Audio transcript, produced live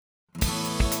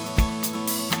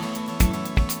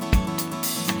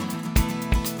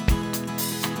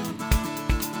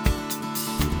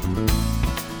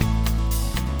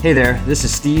Hey there, this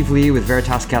is Steve Lee with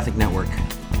Veritas Catholic Network.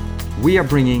 We are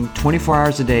bringing 24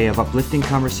 hours a day of uplifting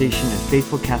conversation and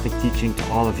faithful Catholic teaching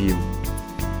to all of you.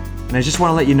 And I just want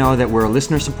to let you know that we're a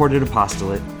listener-supported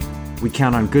apostolate. We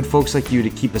count on good folks like you to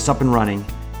keep us up and running,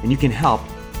 and you can help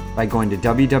by going to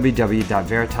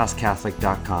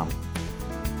www.veritascatholic.com.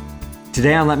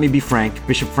 Today on Let Me Be Frank,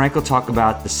 Bishop Frank will talk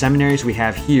about the seminaries we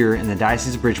have here in the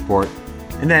Diocese of Bridgeport,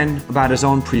 and then about his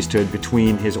own priesthood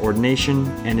between his ordination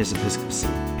and his episcopacy.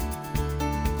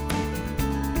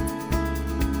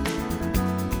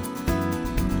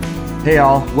 Hey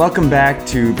all, welcome back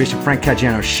to Bishop Frank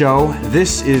Caggiano's show.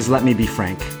 This is Let Me Be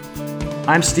Frank.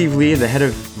 I'm Steve Lee, the head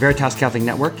of Veritas Catholic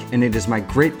Network, and it is my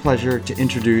great pleasure to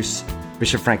introduce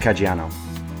Bishop Frank Caggiano.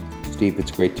 Steve,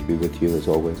 it's great to be with you as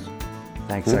always.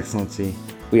 Thanks, Excellency.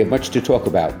 We have much to talk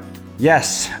about.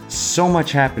 Yes, so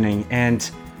much happening. And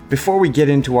before we get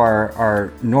into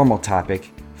our normal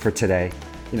topic for today,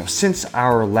 since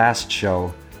our last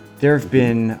show, there have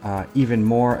been even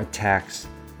more attacks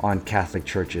on Catholic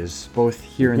churches, both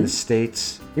here in the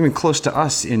States, even close to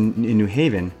us in New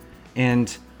Haven,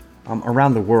 and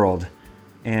around the world.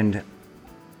 And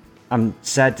I'm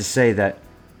sad to say that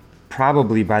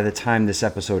probably by the time this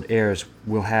episode airs,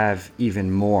 we'll have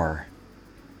even more.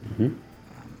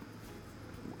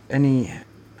 I know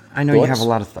thoughts? You have a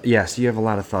lot of yes, you have a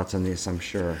lot of thoughts on this, I'm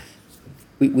sure.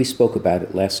 We spoke about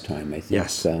it last time. I think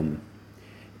yes.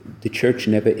 The church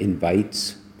never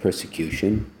invites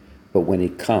persecution, but when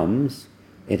it comes,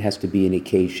 it has to be an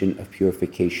occasion of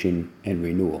purification and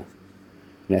renewal.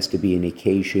 It has to be an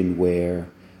occasion where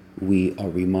we are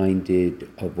reminded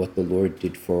of what the Lord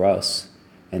did for us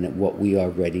and what we are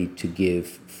ready to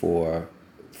give for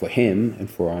Him and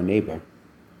for our neighbor.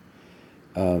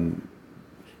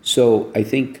 So I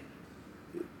think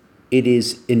it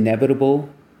is inevitable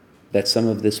that some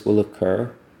of this will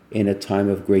occur in a time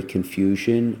of great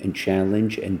confusion and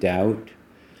challenge and doubt,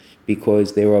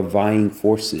 because there are vying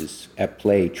forces at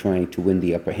play trying to win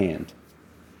the upper hand.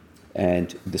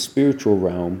 And the spiritual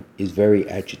realm is very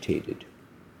agitated.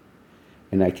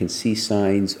 And I can see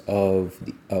signs of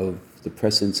the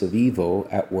presence of evil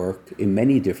at work in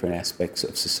many different aspects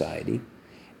of society,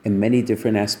 and many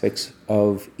different aspects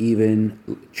of even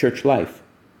church life.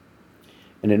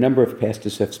 And a number of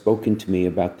pastors have spoken to me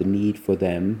about the need for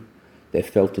them. They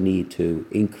felt the need to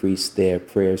increase their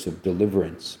prayers of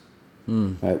deliverance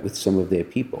with some of their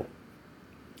people.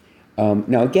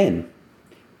 Now again,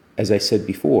 as I said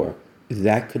before,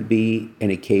 that could be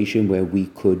an occasion where we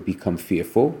could become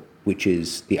fearful, which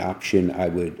is the option I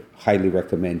would highly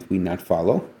recommend we not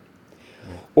follow.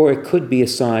 Or it could be a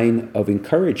sign of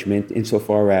encouragement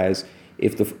insofar as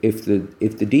if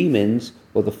the demons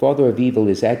or the father of evil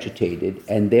is agitated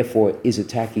and therefore is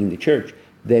attacking the church,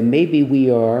 then maybe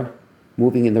we are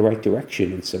moving in the right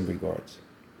direction in some regards.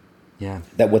 Yeah.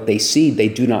 That what they see they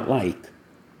do not like,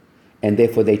 and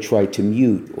therefore they try to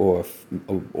mute or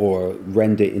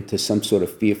render into some sort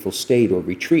of fearful state or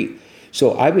retreat.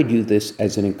 So I would use this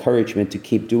as an encouragement to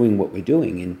keep doing what we're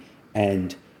doing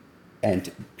and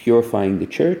purifying the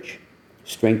church,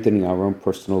 strengthening our own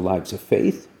personal lives of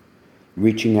faith,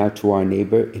 reaching out to our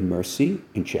neighbor in mercy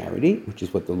and charity, which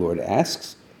is what the Lord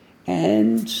asks,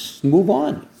 and move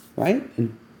on, right?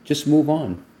 And just move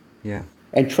on. Yeah.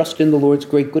 And trust in the Lord's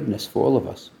great goodness for all of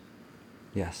us.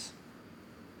 Yes.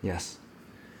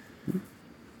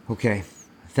 Okay.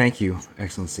 Thank you,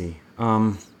 Excellency.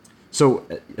 So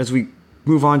as we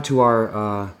move on to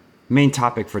our main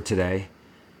topic for today,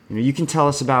 you can tell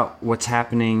us about what's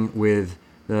happening with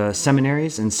the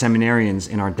seminaries and seminarians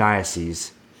in our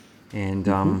diocese. And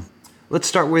let's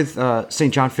start with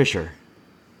St. John Fisher.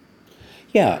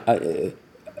 Yeah.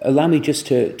 Allow me just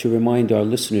to remind our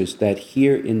listeners that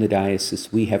here in the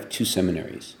diocese, we have two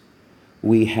seminaries.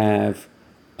 We have,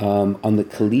 on the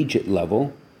collegiate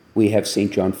level, we have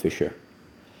St. John Fisher.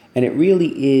 And it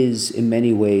really is, in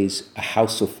many ways, a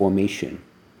house of formation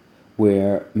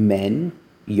where men,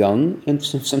 young and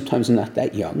sometimes not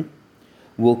that young,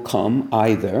 will come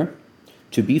either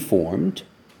to be formed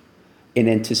in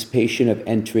anticipation of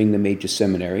entering the major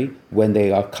seminary when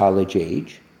they are college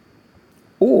age,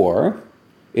 or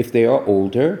if they are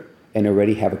older and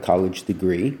already have a college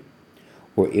degree,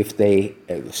 or if they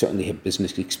certainly have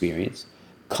business experience,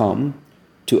 come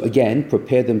to, again,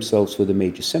 prepare themselves for the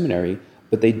major seminary,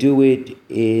 but they do it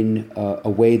in a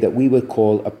way that we would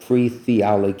call a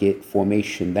pre-theologate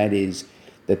formation. That is,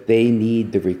 that they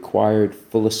need the required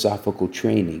philosophical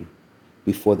training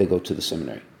before they go to the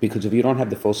seminary. Because if you don't have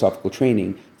the philosophical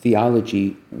training,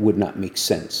 theology would not make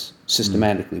sense,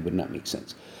 systematically would not make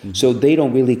sense. Mm-hmm. So they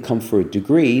don't really come for a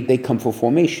degree, they come for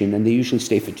formation, and they usually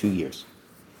stay for 2 years.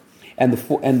 And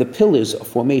the pillars of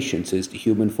formations, there's the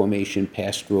human formation,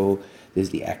 pastoral,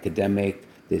 there's the academic,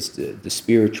 there's the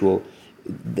spiritual.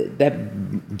 That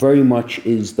very much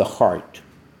is the heart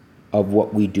of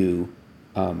what we do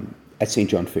at St.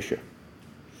 John Fisher.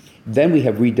 Then we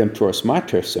have Redemptoris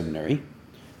Mater Seminary,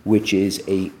 which is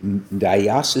a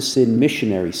diocesan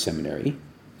missionary seminary,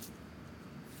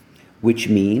 which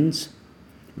means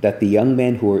that the young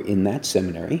men who are in that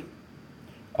seminary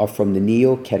are from the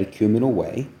Neo-Catechumenal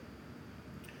Way,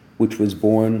 which was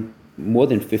born more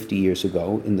than 50 years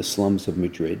ago in the slums of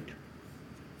Madrid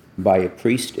by a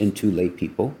priest and 2 lay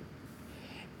people.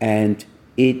 And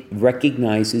it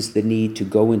recognizes the need to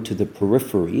go into the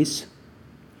peripheries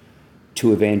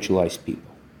to evangelize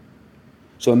people.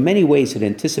 So in many ways, it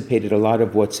anticipated a lot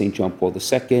of what St. John Paul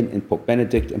II and Pope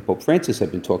Benedict and Pope Francis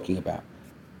have been talking about,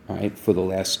 right, for the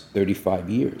last 35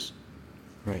 years.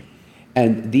 Right.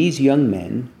 And these young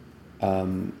men,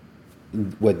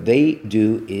 what they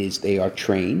do is they are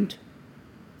trained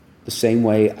the same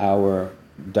way our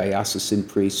diocesan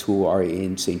priests who are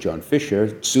in St. John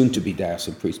Fisher, soon to be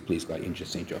diocesan priests, please God, in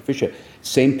St. John Fisher,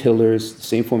 same pillars,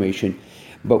 same formation,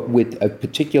 but with a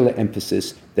particular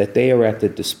emphasis that they are at the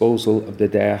disposal of the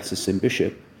diocesan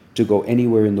bishop to go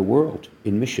anywhere in the world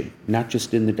in mission, not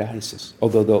just in the diocese,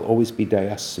 although there'll always be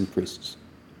diocesan priests.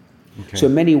 Okay. So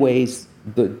in many ways,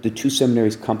 the 2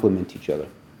 seminaries complement each other.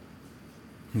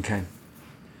 Okay.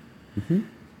 Mm-hmm.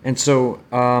 And so,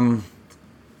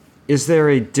 is there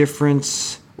a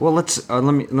difference? Well,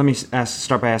 let me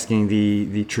start by asking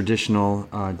the traditional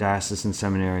diocesan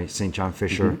seminary, St. John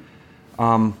Fisher.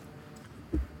 Mm-hmm.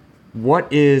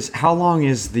 How long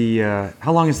is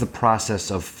the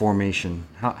process of formation?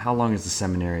 How long is the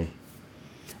seminary?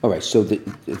 All right. So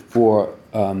for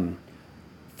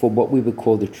what we would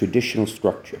call the traditional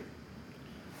structure,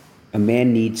 a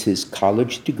man needs his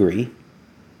college degree.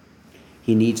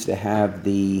 He needs to have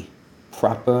the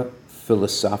proper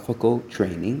philosophical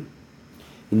training.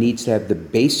 He needs to have the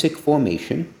basic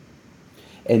formation,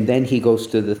 and then he goes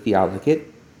to the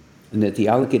theologate, and the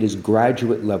theologate is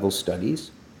graduate level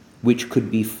studies, which could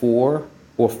be 4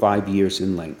 or 5 years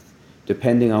in length,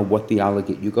 depending on what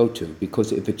theologate you go to.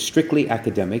 Because if it's strictly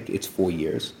academic, it's 4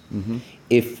 years. Mm-hmm.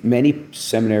 If many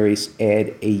seminaries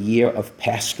add a year of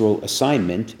pastoral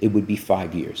assignment, it would be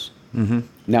 5 years. Mm-hmm.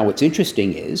 Now, what's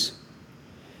interesting is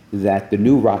that the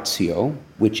new ratio,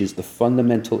 which is the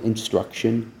fundamental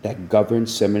instruction that governs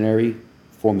seminary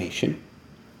formation,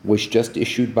 was just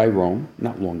issued by Rome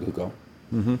not long ago.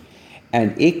 Mm-hmm.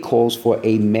 And it calls for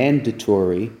a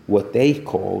mandatory, what they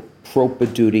call,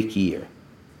 propedeutic year.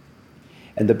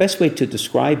 And the best way to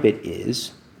describe it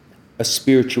is a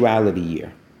spirituality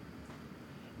year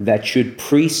that should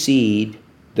precede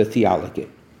the theologate.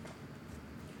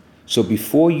 So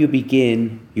before you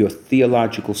begin your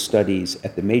theological studies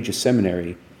at the major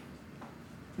seminary,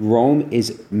 Rome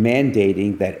is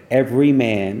mandating that every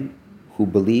man who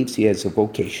believes he has a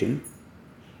vocation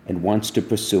and wants to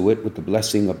pursue it with the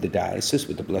blessing of the diocese,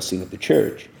 with the blessing of the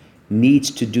church,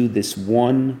 needs to do this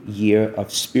 1 year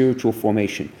of spiritual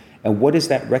formation. And what is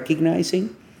that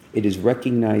recognizing? It is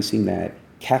recognizing that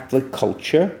Catholic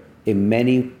culture in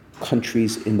many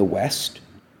countries in the West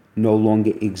no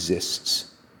longer exists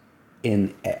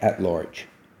at large.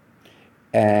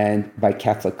 And by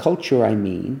Catholic culture, I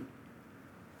mean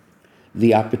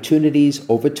the opportunities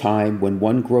over time when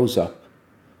one grows up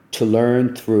to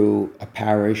learn through a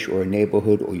parish or a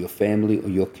neighborhood or your family or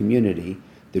your community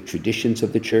the traditions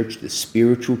of the church, the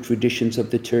spiritual traditions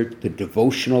of the church, the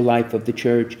devotional life of the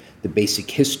church, the basic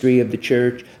history of the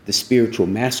church, the spiritual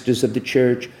masters of the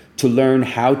church, to learn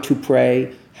how to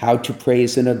pray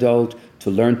as an adult,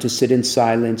 to learn to sit in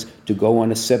silence, to go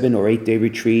on a 7 or 8 day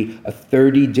retreat, a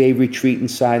 30-day retreat in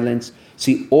silence.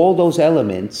 See, all those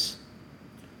elements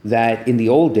that in the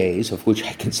old days, of which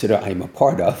I consider I'm a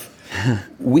part of,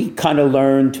 we kind of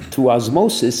learned through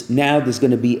osmosis. Now there's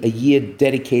going to be a year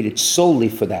dedicated solely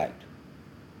for that.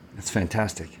 That's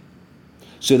fantastic.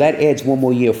 So that adds 1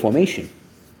 more year of formation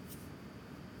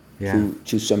yeah.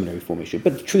 to seminary formation.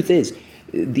 But the truth is,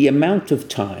 the amount of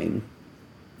time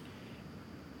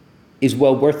is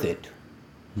well worth it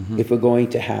if we're going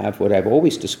to have what I've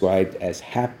always described as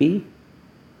happy,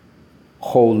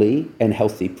 holy, and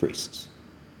healthy priests,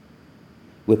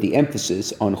 with the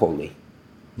emphasis on holy.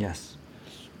 Yes.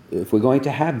 If we're going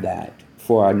to have that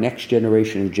for our next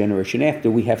generation and generation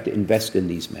after, we have to invest in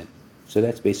these men. So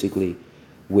that's basically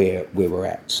where we're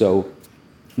at. So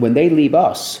when they leave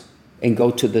us and go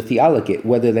to the theologate,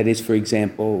 whether that is, for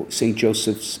example, St.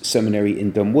 Joseph's Seminary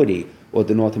in Dunwoody, or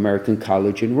the North American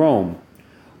College in Rome,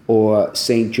 or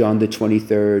St. John the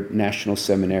 23rd National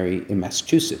Seminary in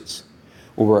Massachusetts,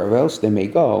 or wherever else they may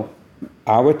go,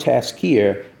 Our task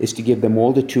here is to give them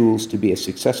all the tools to be as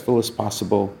successful as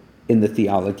possible in the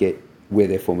theologate where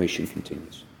their formation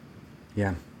continues.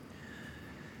 Yeah.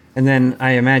 And then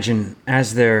I imagine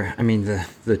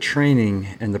the training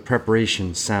and the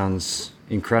preparation sounds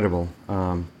incredible,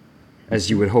 as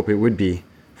you would hope it would be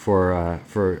for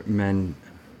men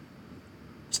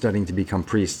studying to become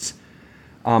priests.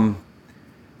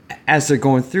 As they're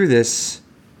going through this,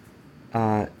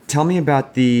 tell me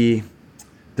about the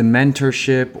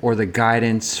mentorship or the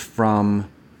guidance from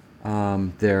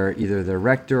either their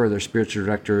rector or their spiritual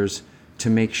directors to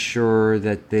make sure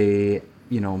that they,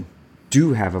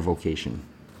 do have a vocation.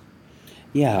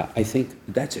 Yeah, I think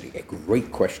that's a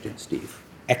great question, Steve.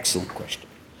 Excellent question.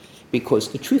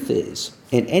 Because the truth is,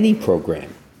 in any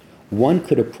program, one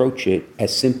could approach it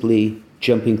as simply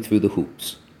jumping through the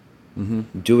hoops,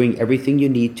 doing everything you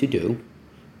need to do,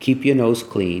 keep your nose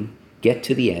clean, get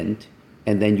to the end,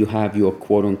 and then you have your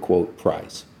quote-unquote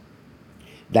prize.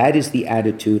 That is the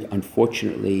attitude,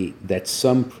 unfortunately, that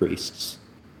some priests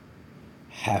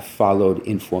have followed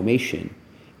in formation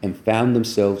and found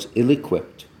themselves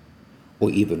ill-equipped,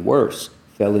 or even worse,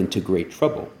 fell into great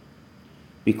trouble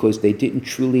because they didn't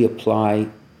truly apply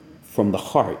from the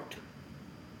heart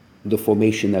the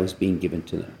formation that was being given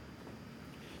to them.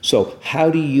 So how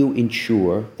do you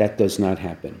ensure that does not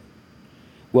happen?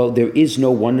 Well, there is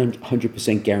no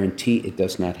 100% guarantee it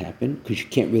does not happen because you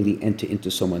can't really enter into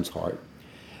someone's heart.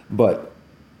 But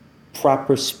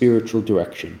proper spiritual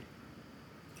direction,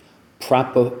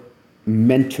 proper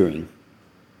mentoring,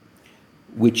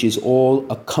 which is all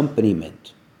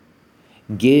accompaniment,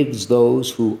 gives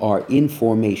those who are in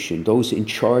formation, those in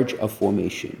charge of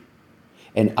formation,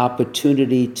 an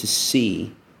opportunity to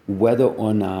see whether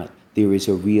or not there is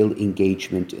a real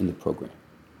engagement in the program,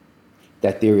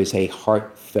 that there is a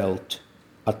heartfelt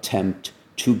attempt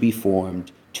to be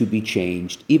formed, to be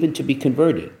changed, even to be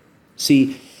converted.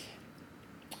 See,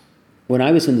 when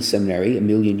I was in the seminary a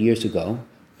million years ago,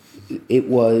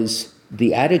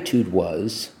 the attitude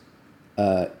was,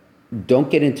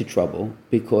 don't get into trouble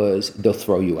because they'll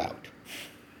throw you out.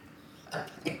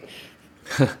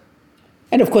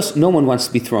 And of course, no one wants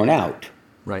to be thrown out.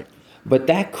 Right. But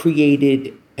that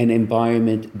created an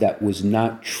environment that was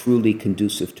not truly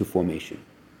conducive to formation.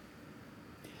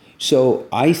 So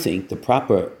I think the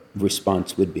proper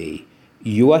response would be,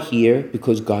 you are here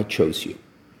because God chose you.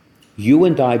 You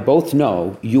and I both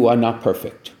know you are not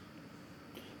perfect.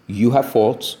 You have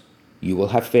faults, you will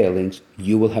have failings,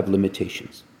 you will have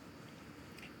limitations.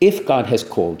 If God has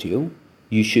called you,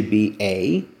 you should be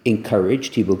A,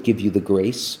 encouraged, he will give you the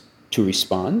grace to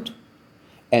respond,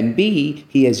 and B,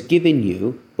 he has given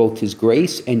you both his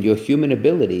grace and your human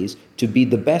abilities to be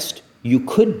the best you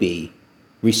could be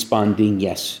responding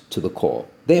yes to the call.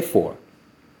 Therefore,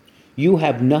 you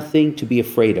have nothing to be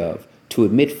afraid of to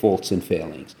admit faults and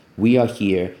failings. We are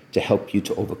here to help you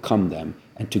to overcome them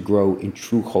and to grow in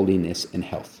true holiness and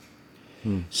health.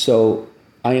 So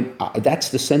that's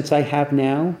the sense I have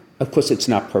now. Of course, it's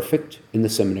not perfect in the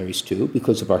seminaries too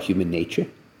because of our human nature.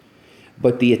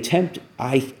 But the attempt,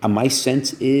 my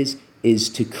sense is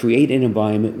to create an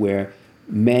environment where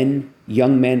men,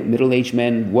 young men, middle-aged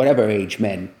men, whatever age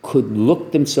men, could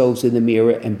look themselves in the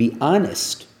mirror and be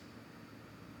honest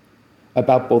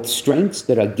about both strengths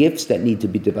that are gifts that need to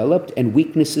be developed and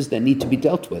weaknesses that need to be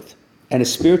dealt with, and a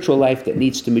spiritual life that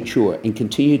needs to mature and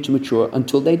continue to mature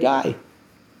until they die.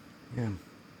 Yeah.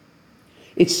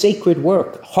 It's sacred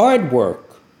work, hard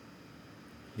work.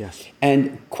 Yes.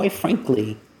 And quite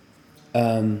frankly,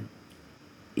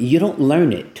 you don't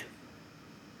learn it.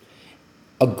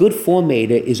 A good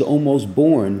formator is almost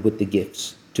born with the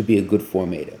gifts to be a good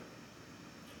formator,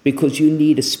 because you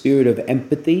need a spirit of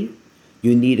empathy,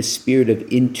 you need a spirit of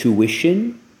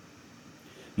intuition,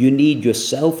 you need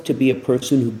yourself to be a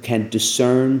person who can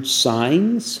discern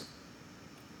signs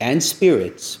and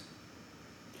spirits.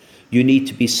 You need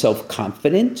to be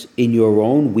self-confident in your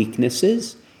own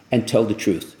weaknesses and tell the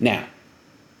truth. Now,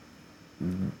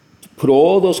 put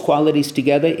all those qualities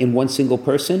together in one single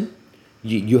person,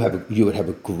 you would have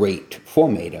a great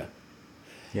formator.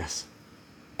 Yes.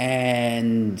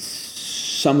 And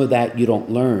some of that you don't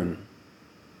learn.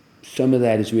 Some of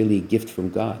that is really a gift from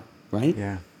God, right?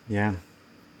 Yeah. Yeah.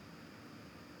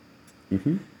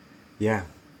 Mm-hmm. Yeah.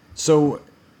 So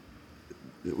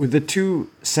with the two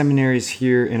seminaries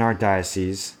here in our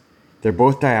diocese, they're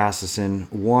both diocesan.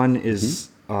 One is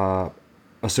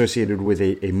associated with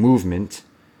a movement.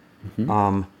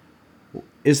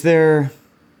 Is there,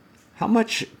 how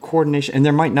much coordination, and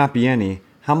there might not be any,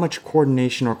 how much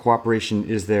coordination or cooperation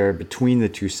is there between the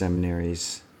two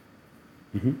seminaries?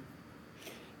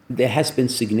 There has been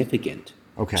significant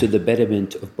Okay. to the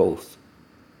betterment of both.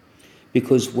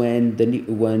 Because we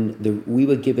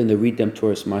were given the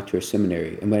Redemptoris Mater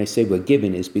Seminary, and when I say we're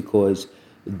given is because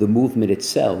the movement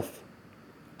itself,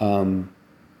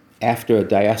 after a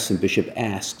diocesan bishop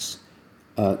asks,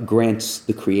 grants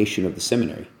the creation of the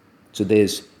seminary. So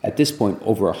there's, at this point,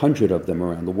 over 100 of them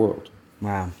around the world.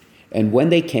 Wow. And when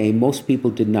they came, most people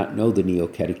did not know the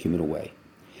neo-catechumenal way.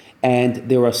 And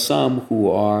there are some who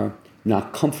are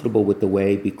not comfortable with the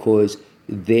way because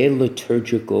their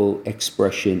liturgical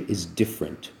expression is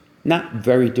different. Not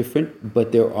very different,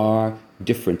 but there are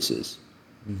differences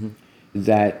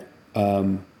that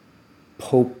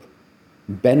Pope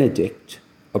Benedict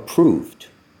approved.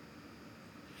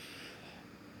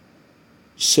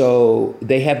 So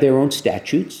they have their own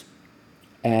statutes,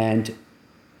 and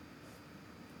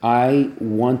I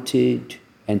wanted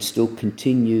and still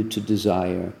continue to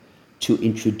desire to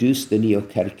introduce the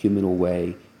neo-catechumenal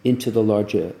way into the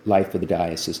larger life of the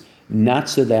diocese. Not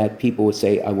so that people would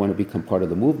say, I want to become part of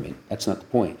the movement. That's not the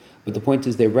point. But the point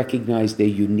is they recognize their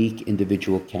unique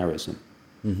individual charism.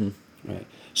 Right?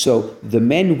 So the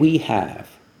men we have,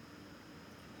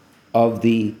 of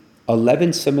the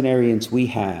 11 seminarians we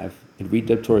have in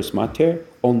Redemptoris Mater,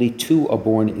 only 2 are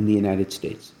born in the United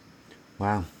States.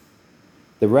 Wow.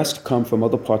 The rest come from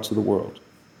other parts of the world.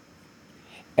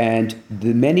 And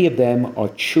many of them are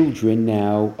children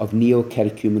now of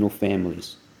neo-catechumenal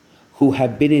families who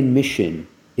have been in mission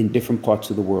in different parts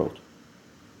of the world.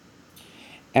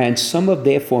 And some of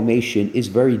their formation is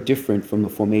very different from the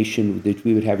formation that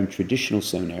we would have in traditional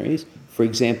seminaries. For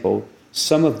example,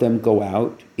 some of them go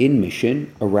out in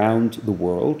mission around the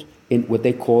world in what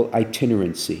they call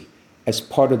itinerancy as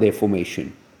part of their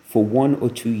formation for 1 or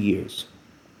 2 years.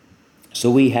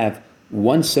 So we have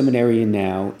one seminarian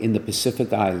now in the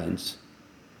Pacific Islands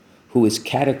who is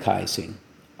catechizing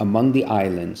among the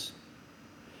islands,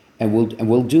 and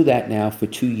we'll do that now for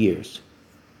 2 years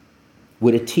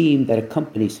with a team that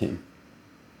accompanies him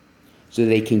so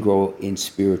they can grow in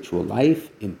spiritual life,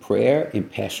 in prayer, in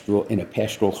a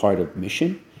pastoral heart of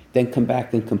mission, then come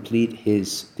back and complete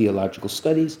his theological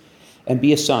studies and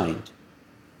be assigned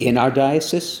in our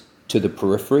diocese to the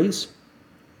peripheries,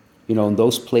 in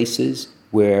those places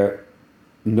where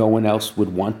no one else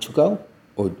would want to go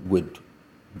or would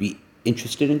be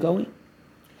interested in going,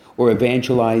 or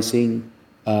evangelizing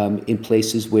in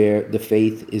places where the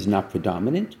faith is not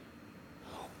predominant,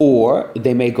 or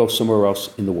they may go somewhere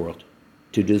else in the world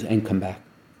to do and come back.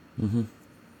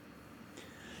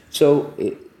 So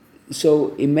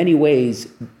in many ways,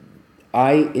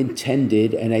 I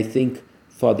intended, and I think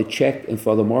Father Czech and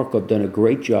Father Mark have done a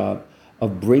great job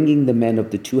of bringing the men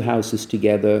of the 2 houses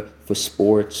together for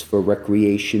sports, for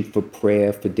recreation, for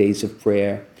prayer, for days of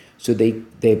prayer. So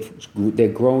they're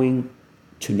growing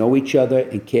to know each other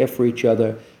and care for each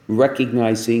other,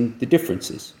 recognizing the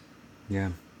differences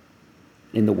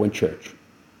in the one church.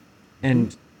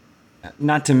 And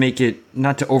not to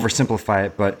oversimplify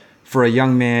it, but for a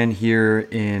young man here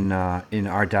in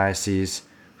our diocese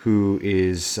who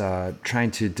is trying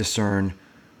to discern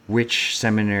which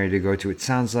seminary to go to, it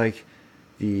sounds like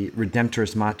the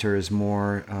Redemptoris Mater is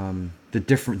more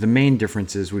the main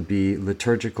differences would be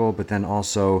liturgical, but then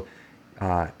also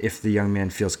if the young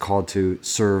man feels called to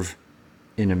serve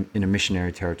in a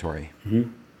missionary territory.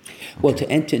 Well, to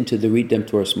enter into the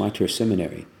Redemptoris Mater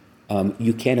seminary,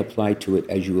 you can't apply to it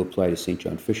as you apply to St.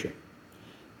 John Fisher.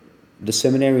 The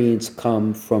seminarians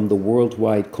come from the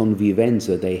worldwide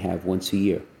convivenza they have once a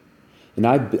year. And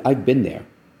I've been there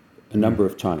a number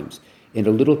of times, in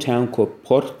a little town called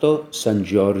Porto San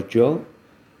Giorgio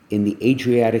in the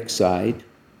Adriatic side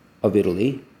of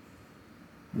Italy,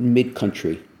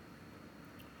 mid-country.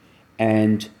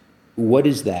 And what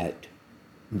is that?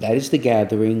 That is the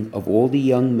gathering of all the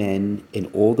young men in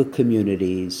all the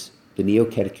communities, the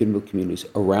neo-catechumenal communities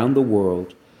around the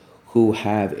world, who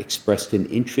have expressed an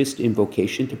interest in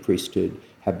vocation to priesthood,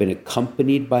 have been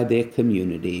accompanied by their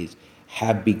communities,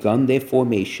 have begun their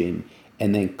formation,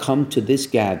 and then come to this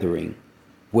gathering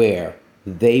where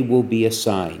they will be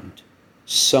assigned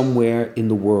somewhere in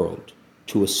the world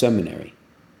to a seminary.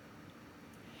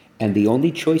 And the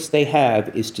only choice they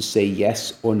have is to say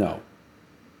yes or no.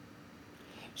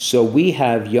 So we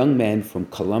have young men from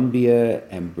Colombia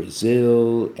and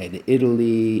Brazil and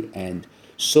Italy and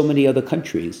so many other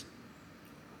countries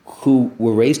who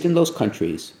were raised in those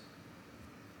countries,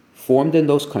 formed in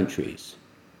those countries,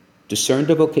 discerned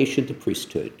a vocation to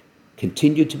priesthood,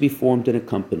 continued to be formed and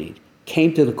accompanied,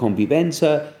 came to the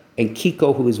convivenza, and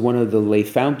Kiko, who is one of the lay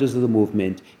founders of the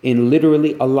movement, in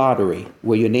literally a lottery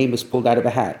where your name is pulled out of a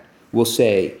hat, will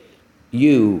say,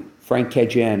 you, Frank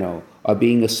Caggiano, are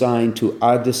being assigned to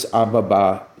Addis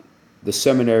Ababa, the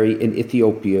seminary in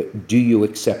Ethiopia. Do you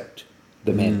accept?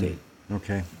 the mandate.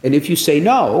 Okay. And if you say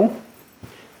no,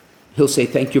 he'll say,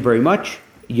 thank you very much.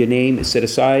 Your name is set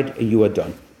aside and you are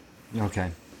done.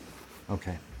 Okay.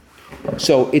 Okay.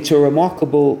 So it's a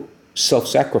remarkable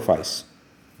self-sacrifice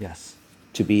Yes.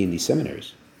 to be in these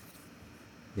seminaries.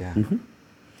 Yeah.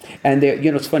 And there,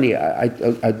 it's funny,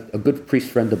 a good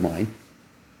priest friend of mine,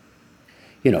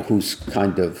 who's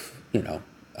kind of,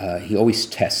 he always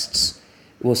tests,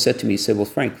 said to me, he said, well,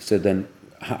 Frank, so then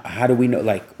how do we know,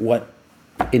 like, what,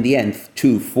 in the end,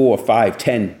 2, 4, 5,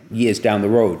 10 years down the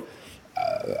road,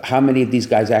 how many of these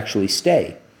guys actually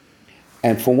stay?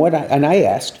 And I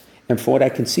asked, and from what I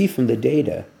can see from the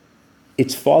data,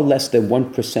 it's far less than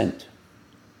 1%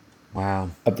 Wow.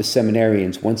 of the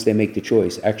seminarians, once they make the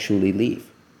choice, actually leave.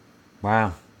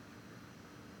 Wow.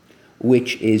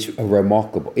 Which is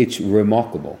remarkable. It's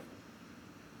remarkable.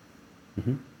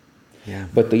 Yeah.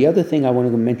 But the other thing I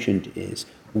wanted to mention is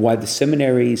why the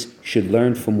seminaries should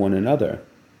learn from one another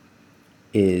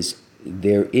is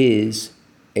there is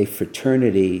a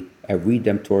fraternity at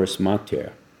Redemptoris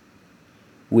Mater,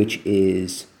 which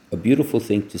is a beautiful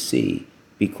thing to see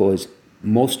because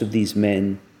most of these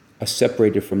men are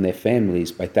separated from their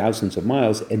families by thousands of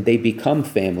miles and they become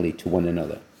family to one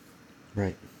another.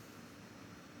 Right.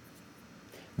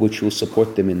 Which will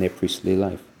support them in their priestly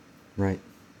life. Right.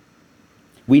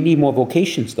 We need more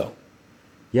vocations, though.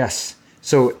 Yes.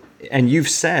 So, and you've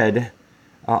said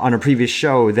on a previous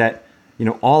show that,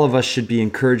 all of us should be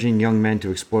encouraging young men to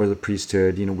explore the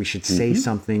priesthood. We should say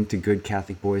something to good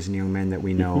Catholic boys and young men that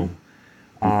we know.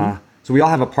 So we all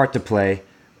have a part to play.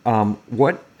 I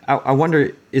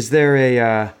wonder, is there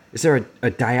a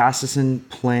diocesan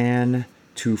plan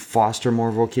to foster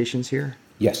more vocations here?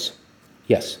 Yes.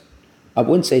 I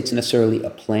wouldn't say it's necessarily a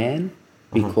plan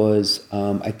because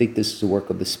I think this is the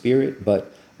work of the Spirit,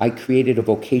 but I created a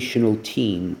vocational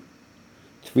team,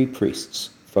 3 priests,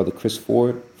 Father Chris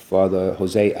Ford, Father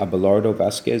Jose Abelardo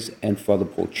Vasquez, and Father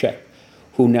Paul Check,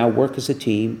 who now work as a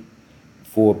team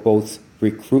for both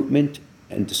recruitment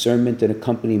and discernment and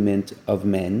accompaniment of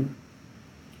men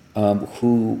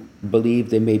who believe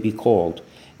they may be called.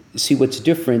 See, what's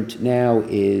different now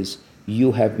is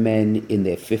you have men in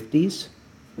their 50s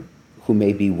who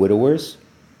may be widowers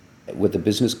with a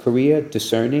business career,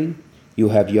 discerning. You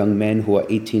have young men who are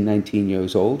 18, 19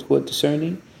 years old who are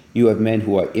discerning. You have men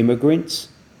who are immigrants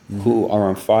who are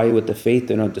on fire with the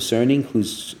faith and are discerning,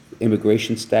 whose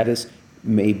immigration status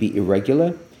may be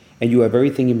irregular. And you have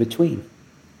everything in between.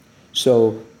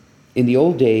 So in the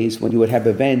old days, when you would have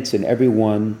events and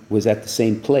everyone was at the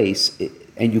same place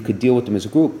and you could deal with them as a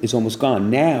group, it's almost gone.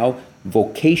 Now,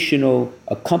 vocational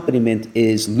accompaniment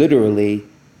is literally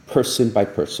person by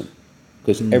person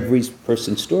because every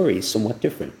person's story is somewhat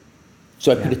different.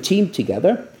 So I put a team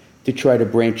together to try to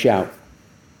branch out.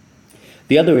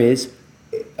 The other is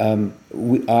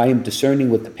I am discerning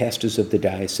with the pastors of the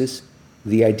diocese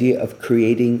the idea of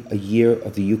creating a year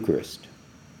of the Eucharist,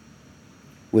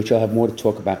 which I'll have more to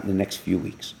talk about in the next few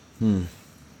weeks.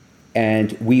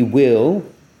 And we will,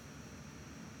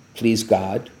 please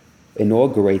God,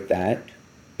 inaugurate that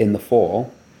in the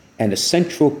fall. And a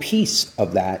central piece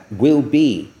of that will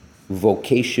be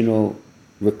vocational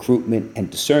recruitment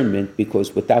and discernment,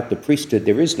 because without the priesthood,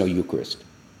 there is no Eucharist.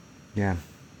 Yeah.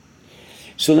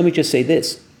 So let me just say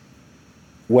this.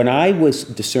 When I was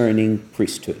discerning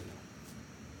priesthood,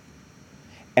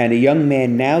 and a young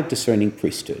man now discerning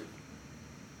priesthood,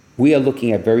 we are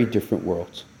looking at very different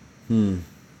worlds. And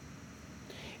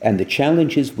the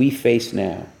challenges we face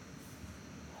now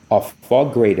are far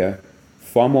greater,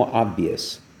 far more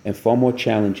obvious, and far more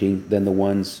challenging than the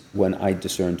ones when I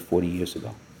discerned 40 years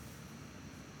ago.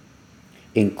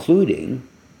 Including,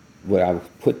 where I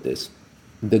would put this,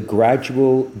 the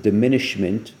gradual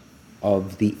diminishment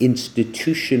of the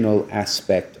institutional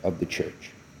aspect of the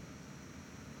church.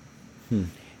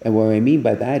 And what I mean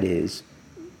by that is,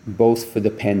 both for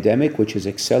the pandemic, which has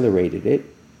accelerated it,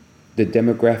 the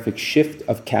demographic shift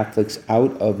of Catholics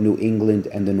out of New England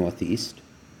and the Northeast,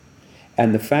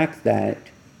 and the fact that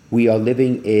we are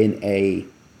living in a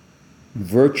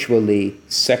virtually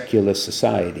secular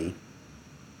society,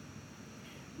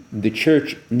 the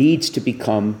church needs to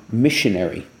become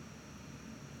missionary.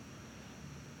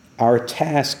 Our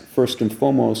task, first and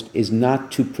foremost, is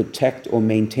not to protect or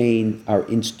maintain our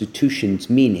institutions,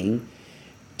 meaning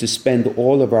to spend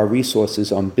all of our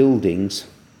resources on buildings,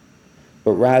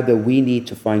 but rather we need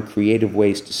to find creative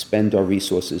ways to spend our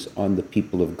resources on the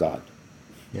people of God.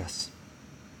 Yes.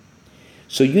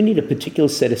 So you need a particular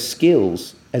set of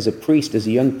skills as a priest, as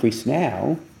a young priest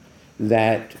now,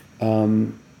 that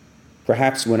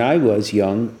perhaps when I was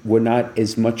young were not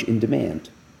as much in demand,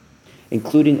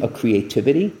 including a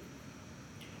creativity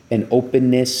an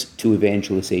openness to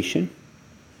evangelization,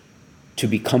 to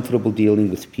be comfortable dealing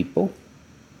with people,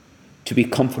 to be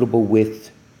comfortable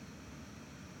with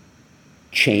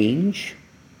change,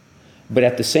 but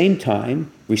at the same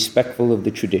time, respectful of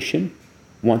the tradition,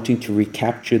 wanting to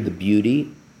recapture the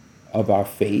beauty of our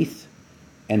faith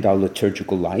and our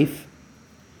liturgical life.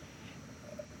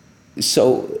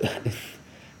 So,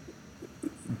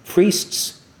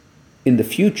 priests in the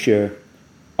future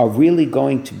are really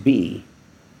going to be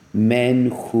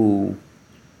men who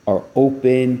are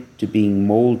open to being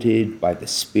molded by the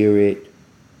Spirit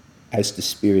as the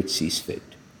Spirit sees fit.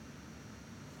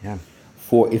 Yeah.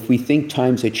 For if we think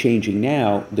times are changing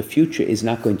now, the future is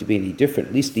not going to be any different,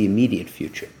 at least the immediate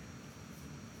future.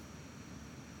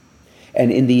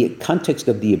 And in the context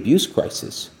of the abuse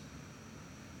crisis,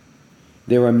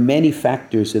 there are many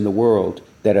factors in the world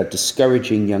that are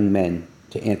discouraging young men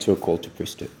to answer a call to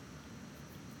priesthood.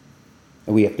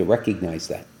 And we have to recognize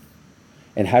that.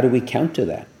 And how do we counter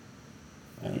that?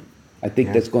 Right? I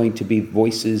think there's going to be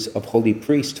voices of holy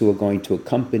priests who are going to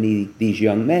accompany these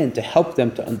young men to help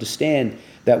them to understand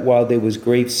that while there was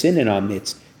grave sin in our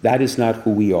midst, that is not who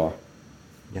we are.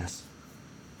 Yes.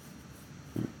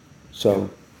 So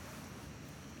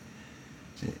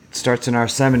it starts in our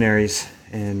seminaries,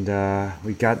 and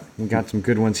we got some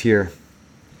good ones here.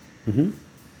 Mm-hmm.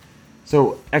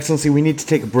 So, Excellency, we need to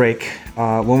take a break.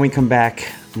 When we come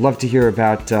back, I'd love to hear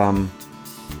about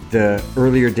the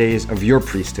earlier days of your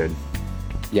priesthood.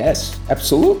 Yes,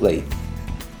 absolutely.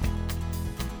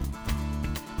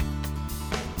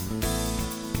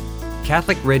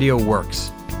 Catholic radio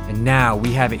works, and now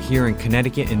we have it here in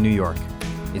Connecticut and New York.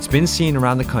 It's been seen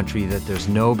around the country that there's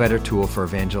no better tool for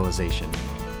evangelization.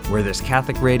 Where there's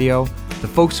Catholic radio, the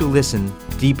folks who listen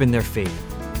deepen their faith,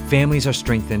 families are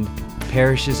strengthened,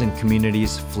 parishes and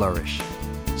communities flourish.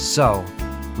 So,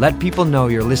 let people know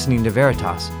you're listening to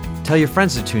Veritas, tell your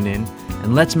friends to tune in,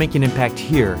 and let's make an impact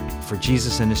here for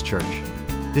Jesus and His Church.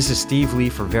 This is Steve Lee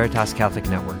for Veritas Catholic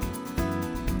Network.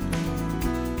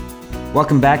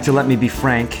 Welcome back to Let Me Be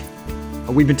Frank.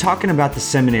 We've been talking about the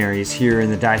seminaries here in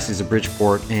the Diocese of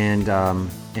Bridgeport and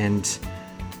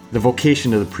the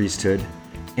vocation of the priesthood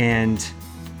and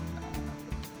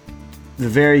the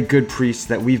very good priests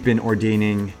that we've been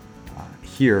ordaining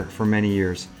here for many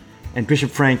years. And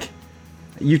Bishop Frank,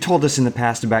 you told us in the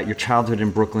past about your childhood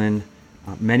in Brooklyn.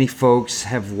 Many folks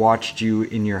have watched you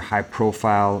in your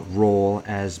high-profile role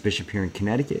as bishop here in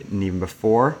Connecticut and even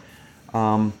before.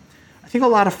 I think a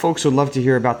lot of folks would love to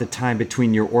hear about the time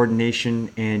between your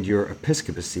ordination and your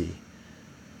episcopacy.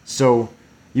 So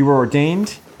you were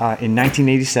ordained in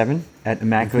 1987 at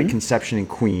Immaculate Conception in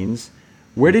Queens.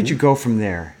 Where did you go from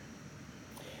there?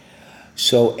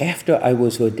 So after I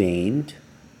was ordained,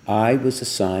 I was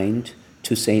assigned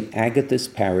to St. Agatha's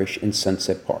Parish in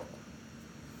Sunset Park.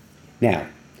 Now,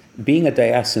 being a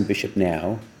diocesan bishop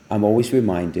now, I'm always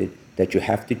reminded that you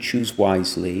have to choose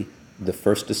wisely the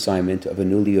first assignment of a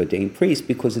newly ordained priest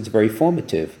because it's very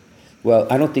formative. Well,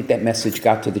 I don't think that message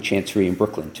got to the chancery in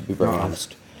Brooklyn, to be very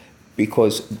honest.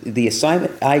 Because the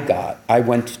assignment I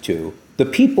went to, the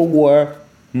people were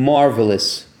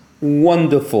marvelous,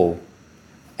 wonderful,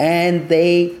 and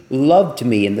they loved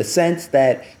me in the sense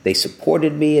that they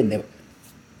supported me, and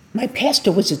my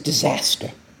pastor was a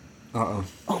disaster. Uh-oh.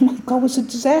 Oh my God, it was a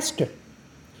disaster.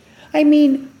 I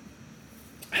mean,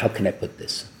 how can I put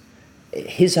this?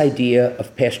 His idea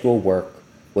of pastoral work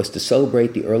was to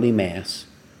celebrate the early Mass,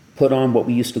 put on what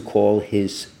we used to call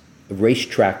his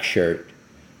racetrack shirt,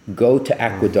 go to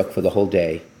Aqueduct for the whole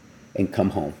day, and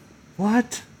come home.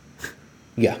 What?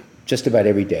 Yeah, just about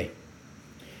every day.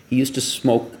 He used to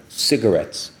smoke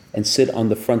cigarettes and sit on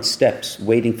the front steps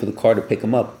waiting for the car to pick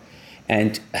him up.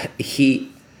 And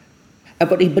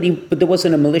but there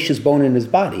wasn't a malicious bone in his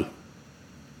body.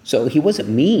 So he wasn't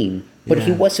mean, but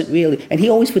he wasn't really, and he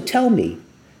always would tell me,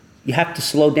 you have to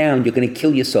slow down, you're going to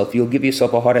kill yourself, you'll give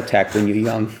yourself a heart attack when you're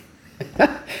young.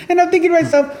 And I'm thinking to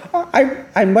myself,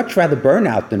 I'd much rather burn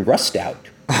out than rust out.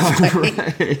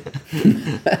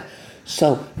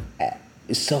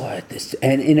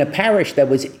 And in a parish that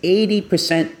was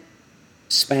 80%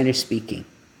 Spanish speaking,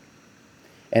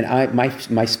 and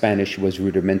my Spanish was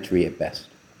rudimentary at best.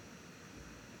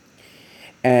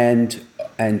 And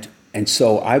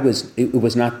so it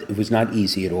was not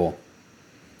easy at all.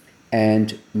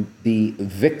 And the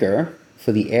vicar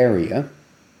for the area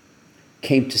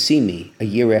came to see me a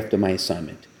year after my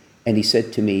assignment. And he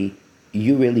said to me,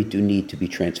 you really do need to be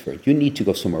transferred. You need to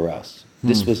go somewhere else.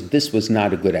 This was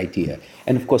not a good idea.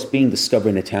 And of course, being the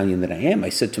stubborn Italian that I am, I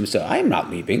said to myself, I'm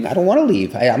not leaving. I don't want to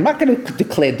leave. I'm not going to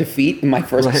declare defeat in my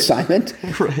first assignment.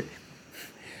 Right.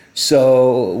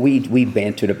 So we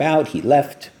bantered about. He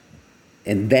left.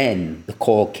 And then the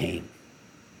call came.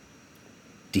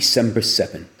 December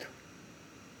 7th.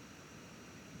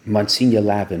 Monsignor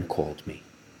Lavin called me.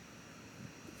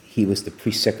 He was the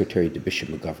priest secretary to Bishop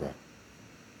McGovern.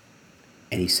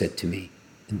 And he said to me,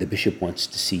 "And the bishop wants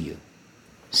to see you."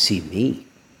 "See me?"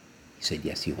 He said,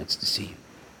 "Yes, he wants to see you."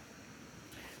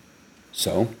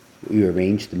 So we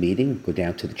arranged the meeting, go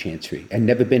down to the chancery. I'd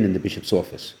never been in the bishop's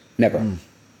office, never.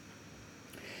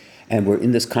 And we're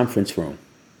in this conference room.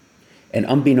 And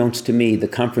unbeknownst to me, the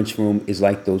conference room is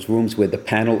like those rooms where the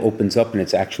panel opens up and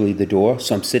it's actually the door.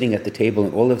 So I'm sitting at the table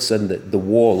and all of a sudden the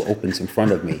wall opens in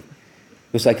front of me.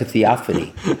 It was like a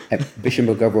theophany. And Bishop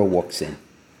McGovern walks in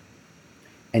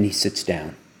and he sits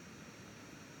down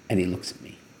and he looks at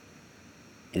me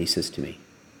and he says to me,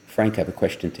 "Frank, I have a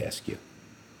question to ask you."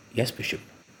 "Yes, Bishop."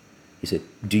 He said,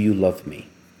 "Do you love me?"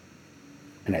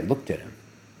 And I looked at him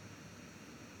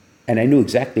and I knew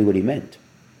exactly what he meant.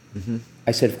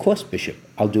 I said, "Of course, Bishop,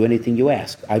 I'll do anything you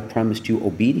ask. I promised you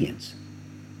obedience."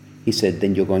 He said,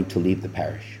 "Then you're going to leave the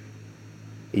parish.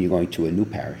 And you're going to a new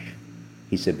parish."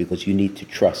 He said, "Because you need to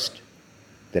trust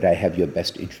that I have your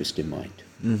best interest in mind."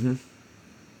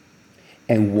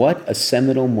 And what a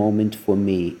seminal moment for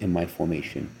me in my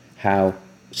formation. How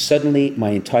suddenly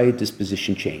my entire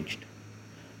disposition changed.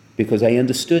 Because I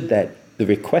understood that the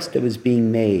request that was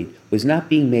being made was not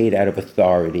being made out of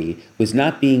authority, was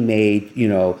not being made,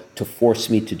 to force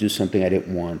me to do something I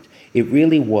didn't want. It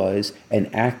really was an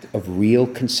act of real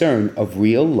concern, of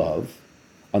real love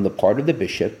on the part of the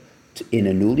bishop in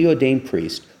a newly ordained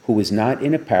priest who was not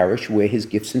in a parish where his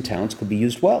gifts and talents could be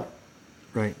used well.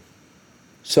 Right.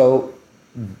 So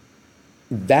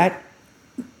that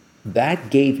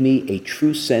gave me a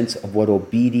true sense of what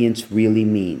obedience really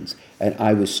means. And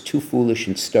I was too foolish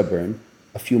and stubborn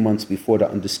a few months before to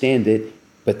understand it,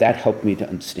 but that helped me to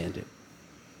understand it.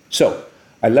 So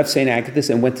I left St. Agatha's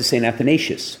and went to St.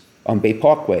 Athanasius on Bay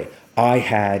Parkway. I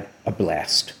had a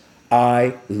blast.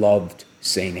 I loved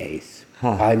St. A's.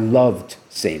 I loved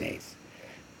St. A's.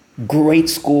 Great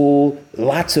school,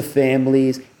 lots of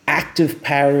families, active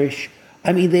parish.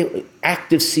 I mean, they were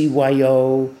active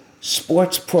CYO,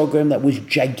 sports program that was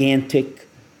gigantic.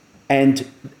 And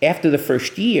after the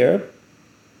first year,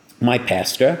 my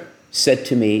pastor said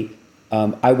to me,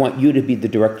 "I want you to be the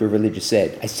director of religious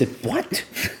ed." I said, "What?"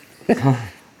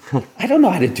 "I don't know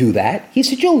how to do that." He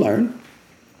said, "You'll learn."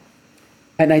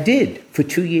 And I did for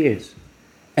 2 years.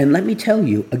 And let me tell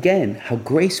you, again, how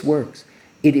grace works.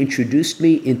 It introduced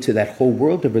me into that whole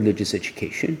world of religious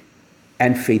education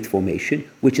and faith formation,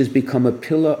 which has become a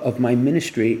pillar of my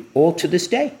ministry all to this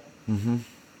day.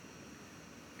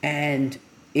 And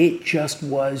it just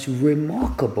was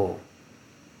remarkable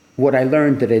what I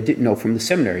learned that I didn't know from the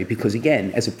seminary, because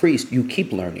again, as a priest, you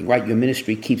keep learning, right? Your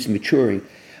ministry keeps maturing.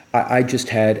 I just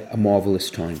had a marvelous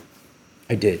time.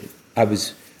 I did. I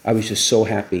was just so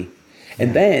happy.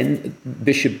 And then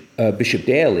Bishop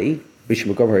Daly, Bishop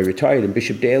McGovern retired, and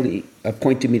Bishop Daly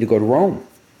appointed me to go to Rome.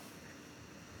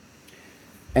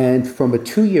 And from a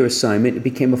 2-year assignment, it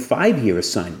became a 5-year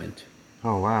assignment.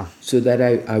 Oh, wow. So that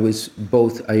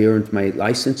I earned my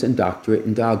license and doctorate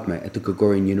in dogma at the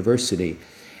Gregorian University.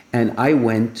 And I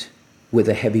went with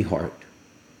a heavy heart.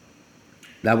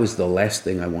 That was the last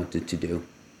thing I wanted to do.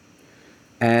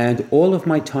 And all of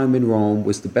my time in Rome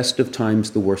was the best of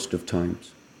times, the worst of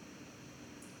times.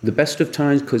 The best of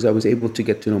times because I was able to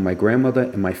get to know my grandmother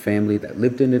and my family that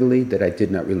lived in Italy that I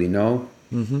did not really know.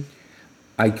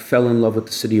 I fell in love with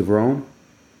the city of Rome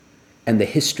and the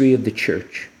history of the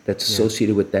church that's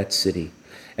associated with that city.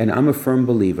 And I'm a firm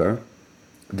believer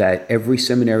that every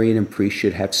seminarian and priest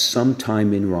should have some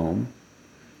time in Rome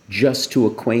just to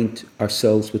acquaint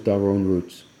ourselves with our own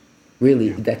roots. Really,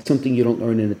 that's something you don't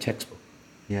learn in a textbook.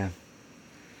 Yeah.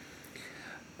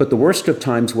 But the worst of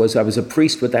times was I was a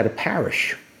priest without a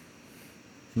parish.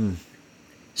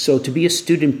 So to be a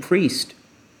student priest,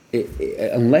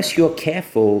 unless you're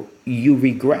careful, you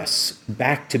regress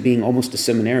back to being almost a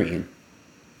seminarian.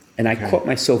 And I caught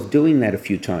myself doing that a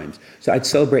few times. So I'd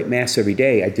celebrate Mass every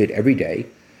day. I did every day.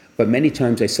 But many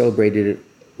times I celebrated it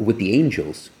with the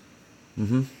angels,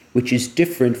 which is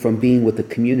different from being with a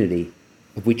community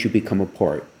of which you become a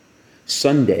part.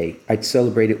 Sunday, I'd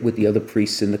celebrate it with the other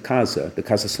priests in the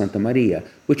Casa Santa Maria,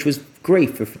 which was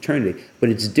great for fraternity. But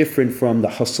it's different from the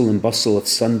hustle and bustle of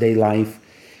Sunday life,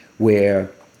 where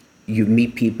you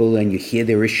meet people and you hear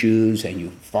their issues and you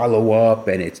follow up,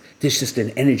 and there's just an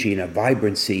energy and a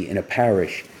vibrancy in a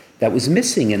parish that was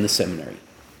missing in the seminary.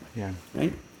 Yeah.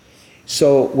 Right?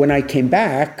 So when I came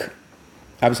back,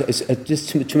 is just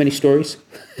too many stories?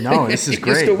 No, this is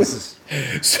great.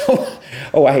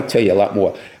 I tell you a lot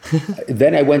more.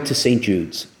 Then I went to St.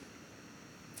 Jude's.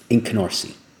 in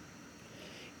Canarsie.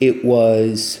 It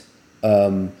was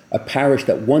a parish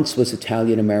that once was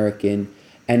Italian American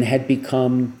and had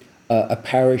become a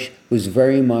parish that was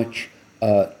very much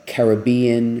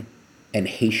Caribbean and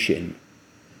Haitian,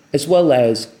 as well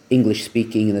as English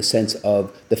speaking in the sense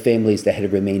of the families that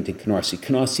had remained in Canarsie.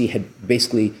 Canarsie had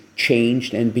basically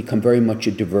changed and become very much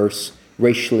a diverse,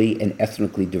 racially and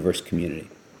ethnically diverse community.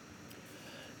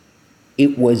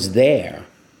 It was there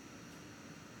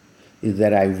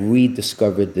that I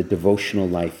rediscovered the devotional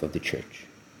life of the church.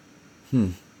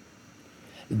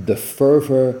 The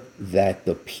fervor that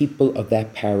the people of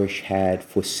that parish had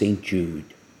for St.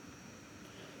 Jude,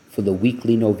 for the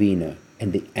weekly novena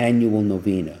and the annual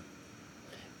novena,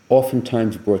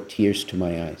 oftentimes brought tears to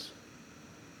my eyes.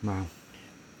 Wow.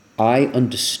 I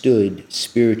understood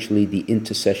spiritually the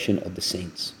intercession of the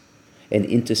saints and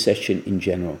intercession in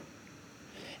general.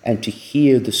 And to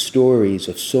hear the stories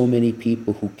of so many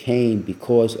people who came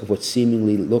because of what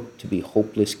seemingly looked to be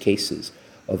hopeless cases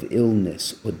of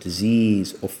illness or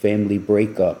disease or family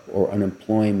breakup or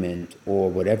unemployment or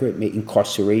whatever it may,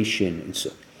 incarceration. And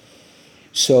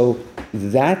so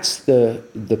that's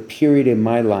the period in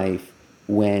my life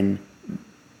when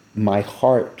my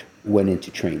heart went into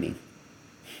training.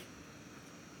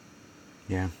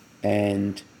 Yeah.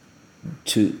 And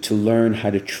to learn how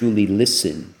to truly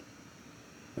listen,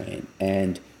 right?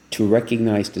 And to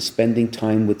recognize that spending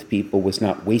time with people was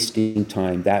not wasting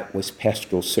time, that was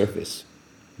pastoral service.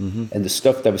 Mm-hmm. And the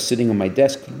stuff that was sitting on my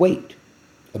desk could wait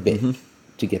a bit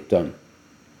to get done.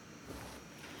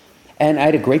 And I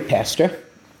had a great pastor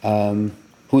who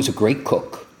was a great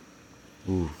cook,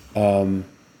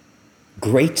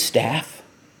 great staff.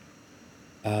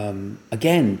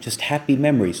 Again, just happy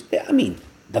memories. I mean,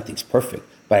 nothing's perfect,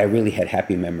 but I really had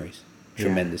happy memories,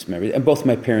 tremendous memories. And both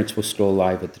my parents were still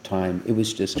alive at the time. It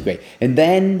was just great. And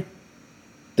then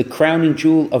the crowning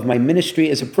jewel of my ministry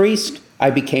as a priest,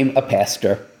 I became a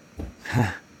pastor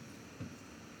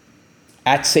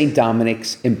at St.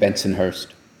 Dominic's in Bensonhurst,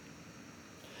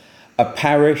 a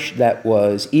parish that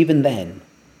was, even then,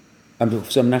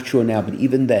 so I'm not sure now, but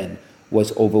even then,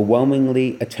 was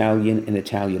overwhelmingly Italian and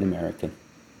Italian American.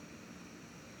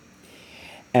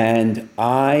 And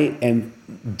I am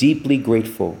deeply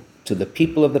grateful to the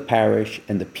people of the parish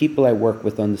and the people I work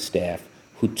with on the staff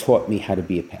who taught me how to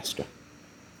be a pastor.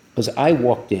 Because I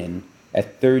walked in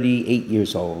at 38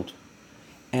 years old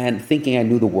and thinking I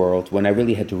knew the world when I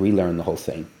really had to relearn the whole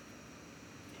thing.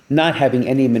 Not having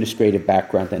any administrative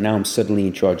background, and now I'm suddenly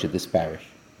in charge of this parish.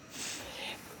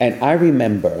 And I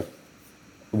remember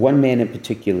one man in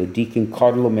particular, Deacon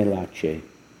Carlo Melace,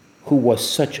 who was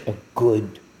such a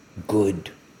good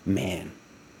man.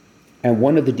 And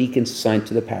one of the deacons assigned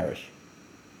to the parish,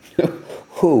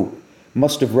 who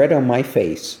must have read on my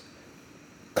face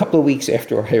a couple of weeks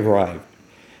after I arrived.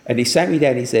 And he sat me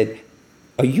down and he said,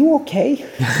 "Are you okay?"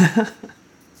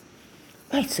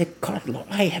 I said, "Carlo,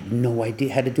 I have no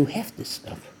idea how to do half this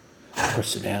stuff.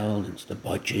 Personnel and the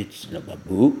budgets, and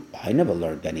I never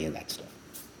learned any of that stuff."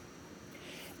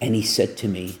 And he said to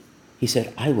me,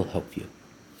 "I will help you."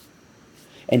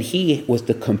 And he was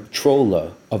the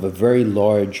controller of a very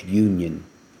large union,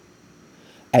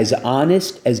 as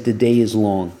honest as the day is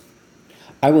long.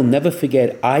 I will never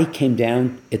forget, I came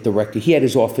down at the rectory. He had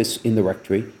his office in the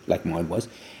rectory, like mine was.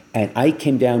 And I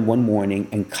came down one morning,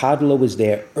 and Carlo was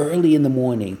there early in the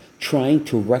morning trying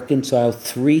to reconcile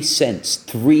 3 cents,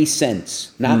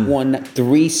 not one,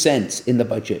 3 cents in the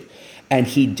budget. And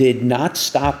he did not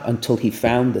stop until he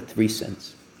found the 3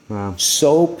 cents. Wow.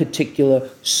 So particular,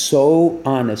 so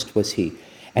honest was he.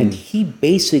 And he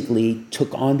basically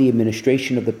took on the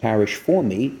administration of the parish for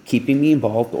me, keeping me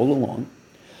involved all along.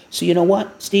 So you know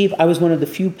what, Steve? I was one of the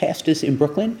few pastors in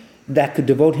Brooklyn that could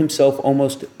devote himself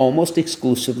almost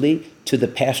exclusively to the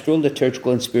pastoral,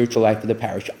 liturgical, and spiritual life of the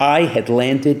parish. I had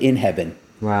landed in heaven.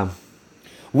 Wow.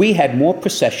 We had more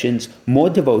processions, more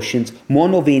devotions, more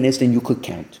novenas than you could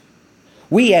count.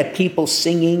 We had people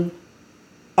singing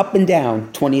up and down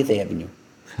 20th Avenue.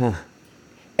 Huh.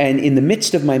 And in the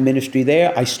midst of my ministry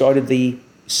there, I started the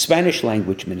Spanish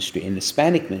language ministry and the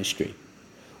Hispanic ministry,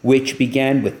 which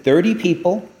began with 30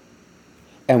 people.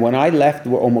 And when I left,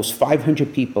 there were almost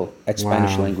 500 people at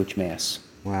Spanish language Mass.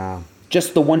 Wow.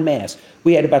 Just the one Mass.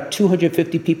 We had about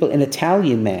 250 people in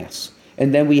Italian Mass.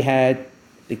 And then we had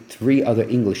 3 other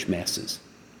English Masses.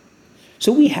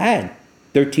 So we had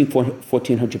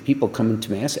 1,400 people coming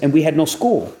to Mass, and we had no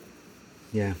school.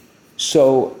 Yeah.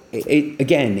 So,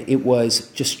 it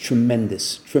was just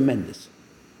tremendous.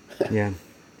 Yeah.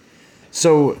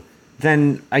 So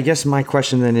then I guess my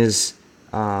question then is,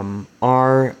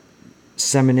 are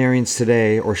seminarians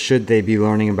today, or should they be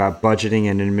learning about budgeting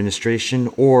and administration,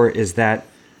 or is that,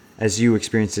 as you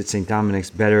experienced at St. Dominic's,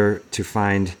 better to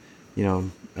find,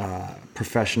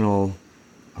 professional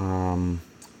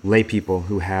lay people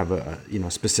who have a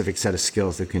specific set of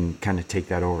skills that can kind of take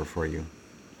that over for you?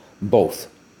 Both.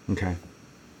 Okay.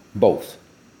 Both.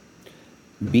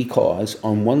 Because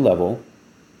on one level,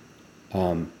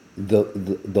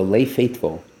 the lay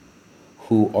faithful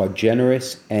who are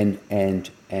generous and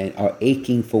are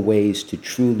aching for ways to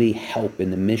truly help in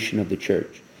the mission of the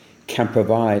church can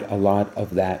provide a lot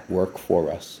of that work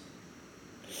for us.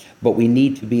 But we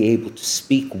need to be able to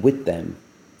speak with them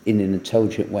in an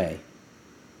intelligent way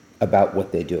about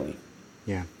what they're doing.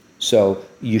 Yeah. So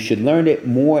you should learn it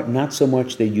more, not so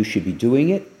much that you should be doing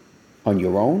it on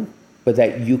your own, but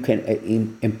that you can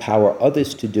empower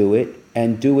others to do it,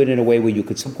 and do it in a way where you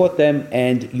could support them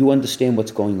and you understand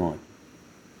what's going on.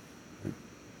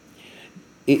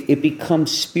 It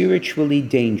becomes spiritually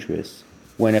dangerous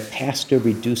when a pastor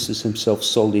reduces himself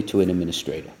solely to an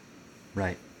administrator.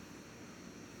 Right.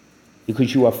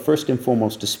 Because you are first and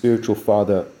foremost the spiritual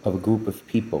father of a group of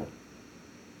people.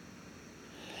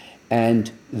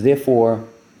 And therefore,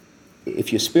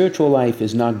 if your spiritual life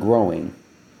is not growing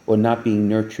or not being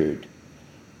nurtured,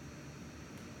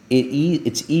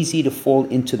 it's easy to fall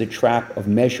into the trap of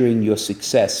measuring your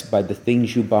success by the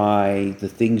things you buy, the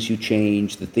things you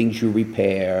change, the things you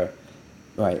repair,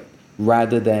 right?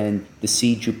 Rather than the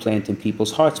seeds you plant in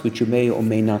people's hearts, which you may or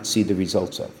may not see the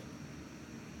results of.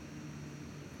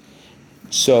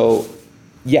 So,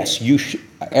 yes,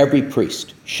 every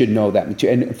priest should know that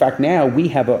material. And in fact, now we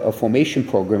have a formation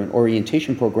program, an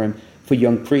orientation program for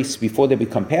young priests before they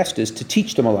become pastors to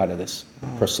teach them a lot of this.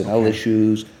 Personnel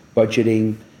issues,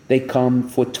 budgeting. They come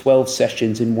for 12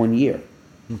 sessions in 1 year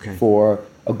for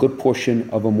a good portion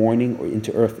of a morning or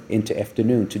into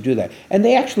afternoon to do that. And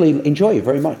they actually enjoy it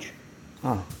very much.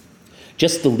 Oh.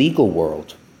 Just the legal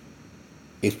world,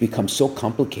 it's become so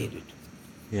complicated.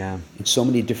 Yeah. And so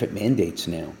many different mandates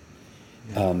now.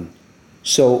 Yeah.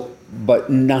 But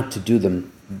not to do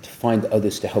them, to find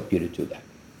others to help you to do that.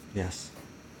 Yes.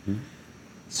 Mm-hmm.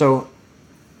 So,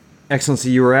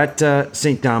 Excellency, you were at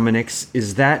St. Dominic's.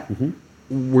 Is that... Mm-hmm.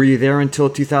 Were you there until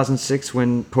 2006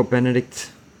 when Pope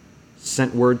Benedict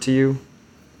sent word to you?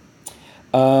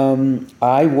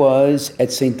 I was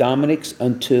at St. Dominic's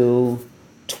until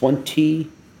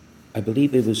I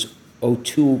believe it was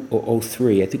 02 or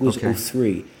 03. I think it was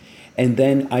 03. And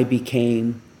then I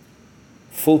became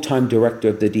full-time director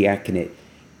of the diaconate.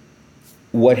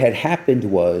 What had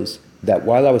happened was that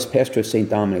while I was pastor of St.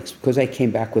 Dominic's, because I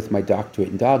came back with my doctorate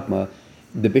in dogma,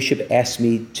 the bishop asked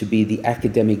me to be the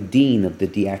academic dean of the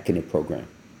diaconate program.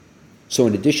 So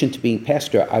in addition to being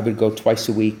pastor, I would go twice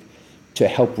a week to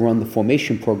help run the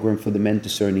formation program for the men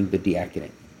discerning the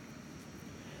diaconate,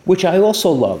 which I also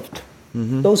loved.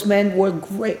 Mm-hmm. Those men were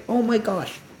great. Oh my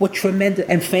gosh, what tremendous.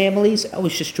 And families, it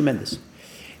was just tremendous.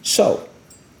 So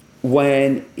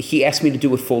when he asked me to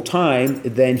do it full time,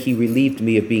 then he relieved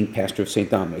me of being pastor of St.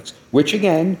 Dominic's, which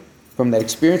again, from the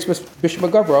experience with Bishop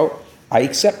McGovern, I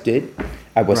accepted.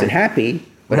 I wasn't happy,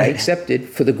 but I accepted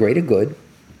for the greater good.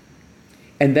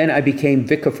 And then I became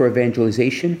vicar for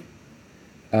evangelization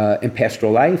and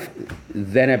pastoral life.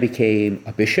 Then I became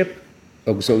a bishop,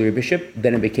 auxiliary bishop.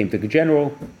 Then I became vicar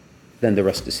general. Then the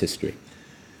rest is history.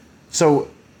 So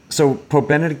Pope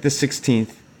Benedict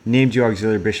XVI named you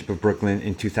auxiliary bishop of Brooklyn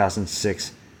in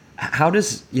 2006. How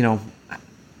does,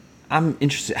 I'm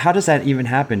interested, how does that even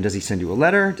happen? Does he send you a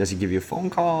letter? Does he give you a phone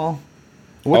call?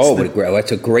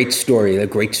 That's a great story. It's a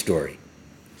great story.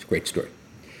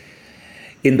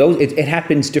 In those, it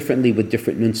happens differently with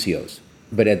different nuncios.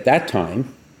 But at that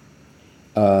time,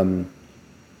 to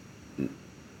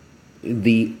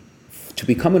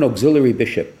become an auxiliary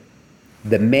bishop,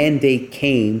 the mandate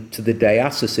came to the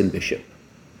diocesan bishop,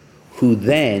 who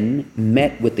then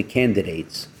met with the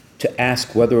candidates to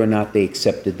ask whether or not they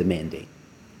accepted the mandate.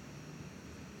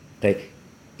 Okay?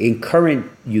 In current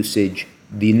usage,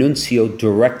 the nuncio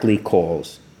directly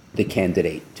calls the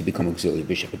candidate to become auxiliary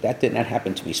bishop, but that did not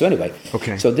happen to me. So anyway,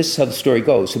 so this is how the story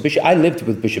goes. So I lived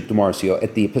with Bishop DiMarzio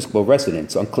at the Episcopal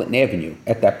residence on Clinton Avenue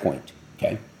at that point,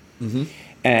 okay? Mm-hmm.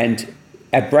 And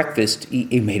at breakfast,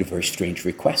 he made a very strange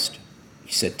request.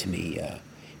 He said to me,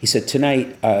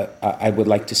 tonight, I would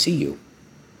like to see you.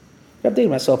 I'm thinking to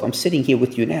myself, I'm sitting here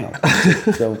with you now.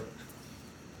 So,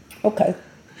 okay.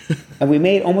 And we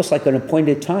made almost like an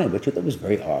appointed time, which I thought was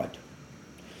very odd.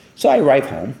 So I arrive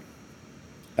home,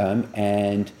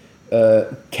 and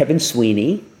Kevin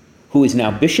Sweeney, who is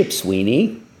now Bishop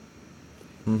Sweeney,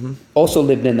 also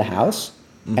lived in the house,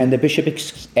 and the bishop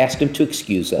asked him to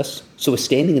excuse us. So we're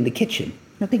standing in the kitchen,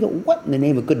 I'm thinking, what in the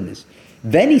name of goodness?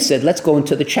 Then he said, let's go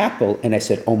into the chapel. And I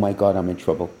said, oh my God, I'm in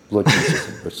trouble. Lord Jesus,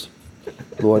 have mercy.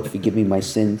 Lord, forgive me my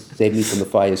sins. Save me from the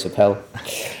fires of hell.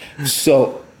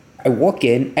 So I walk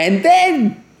in, and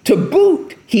then to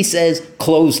boot, he says,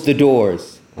 close the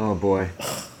doors. Oh, boy.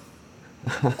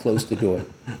 Close the door.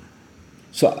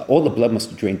 So all the blood must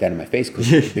have drained out of my face, because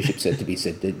the bishop said to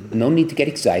me, no need to get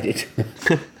excited.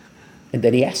 And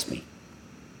then he asked me.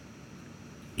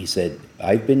 He said,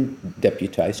 I've been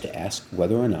deputized to ask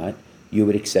whether or not you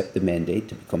would accept the mandate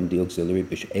to become the auxiliary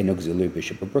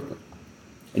bishop of Brooklyn.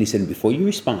 And he said, before you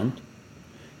respond,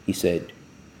 he said,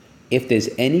 if there's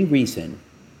any reason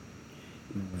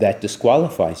that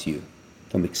disqualifies you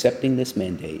from accepting this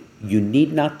mandate, you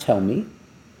need not tell me,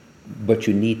 but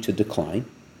you need to decline.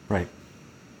 Right.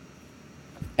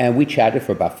 And we chatted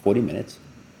for about 40 minutes,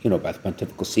 about the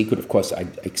pontifical secret. Of course, I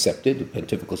accepted the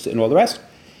pontifical secret and all the rest.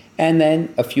 And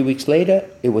then a few weeks later,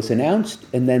 it was announced,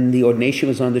 and then the ordination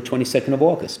was on the 22nd of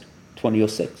August,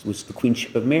 2006. It was the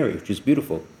Queenship of Mary, which is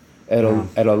beautiful, at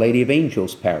Our Lady of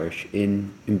Angels Parish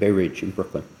in Bay Ridge in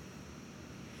Brooklyn.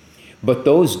 But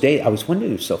those days, I was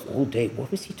wondering to myself all day,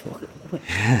 what was he talking about?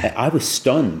 And I was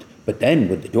stunned. But then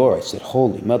with the door, I said,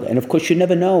 holy mother. And of course, you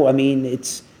never know. I mean,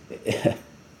 it's...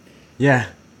 Yeah.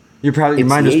 Your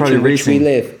mind was probably racing. We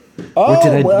live. Oh,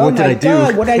 what did I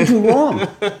do? What did I do wrong?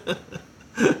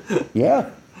 Yeah.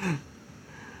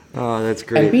 Oh, that's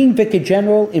great. And being Vicar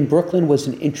General in Brooklyn was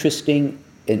an interesting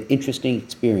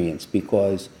experience,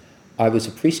 because I was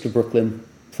a priest of Brooklyn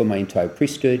for my entire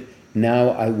priesthood. Now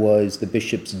I was the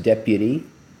bishop's deputy.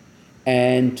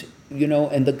 And,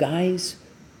 and the guys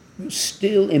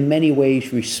still in many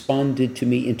ways responded to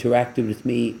me, interacted with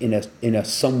me in a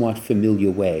somewhat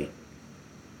familiar way,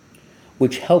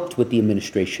 which helped with the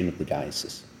administration of the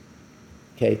diocese.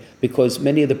 Okay, because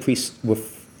many of the priests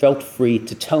felt free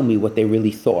to tell me what they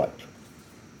really thought.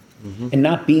 Mm-hmm. And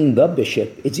not being the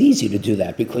bishop, it's easy to do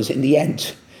that, because in the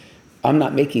end, I'm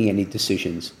not making any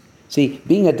decisions. See,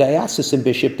 being a diocesan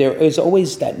bishop, there is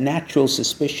always that natural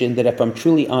suspicion that if I'm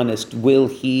truly honest, will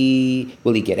he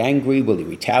get angry? Will he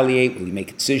retaliate? Will he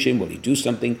make a decision? Will he do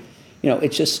something?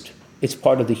 It's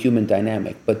part of the human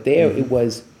dynamic. But there it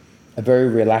was a very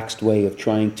relaxed way of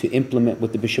trying to implement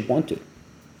what the bishop wanted.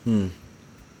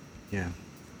 Yeah.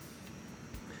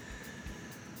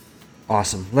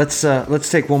 Awesome. Let's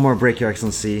take one more break, Your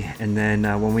Excellency, and then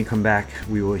when we come back,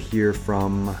 we will hear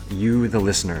from you, the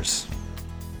listeners.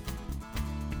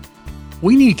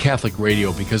 We need Catholic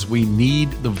radio because we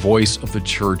need the voice of the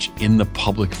Church in the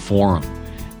public forum.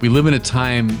 We live in a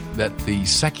time that the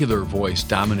secular voice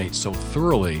dominates so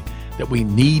thoroughly that we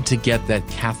need to get that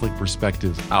Catholic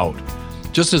perspective out.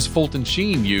 Just as Fulton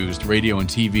Sheen used radio and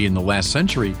TV in the last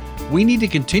century, we need to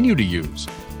continue to use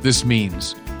this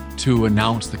means to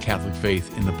announce the Catholic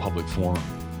faith in the public forum.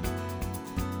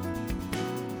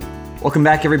 Welcome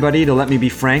back, everybody, to Let Me Be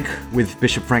Frank with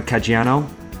Bishop Frank Caggiano.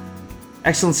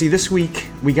 Excellency, this week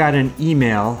we got an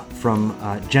email from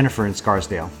Jennifer in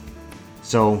Scarsdale.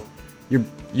 So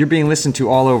you're being listened to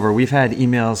all over. We've had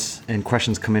emails and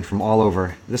questions come in from all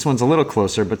over. This one's a little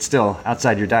closer, but still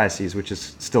outside your diocese, which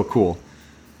is still cool.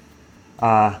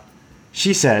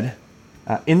 She said,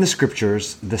 in the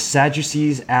scriptures, the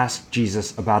Sadducees asked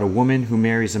Jesus about a woman who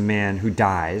marries a man who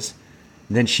dies.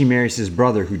 Then she marries his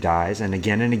brother who dies, and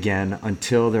again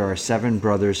until there are 7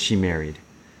 brothers she married.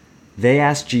 They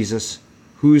asked Jesus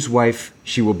whose wife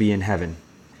she will be in heaven.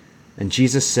 And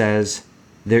Jesus says,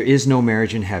 there is no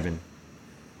marriage in heaven.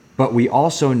 But we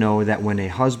also know that when a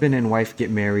husband and wife get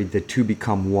married, the two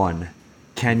become one.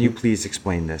 Can you please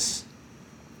explain this?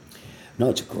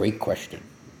 No, it's a great question,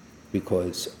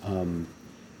 because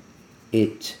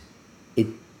it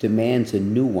demands a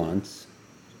nuance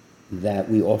that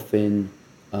we often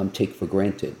take for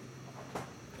granted.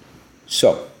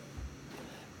 So,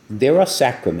 there are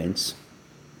sacraments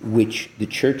which the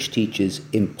Church teaches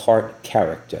impart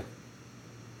character,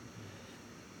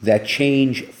 that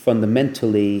change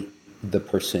fundamentally the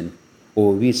person,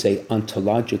 or we say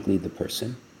ontologically the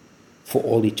person, for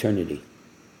all eternity.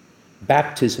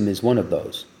 Baptism is one of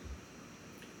those.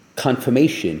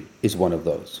 Confirmation is one of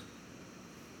those.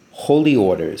 Holy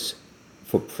orders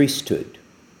for priesthood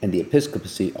and the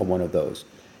episcopacy are one of those.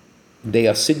 They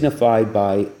are signified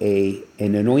by an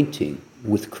anointing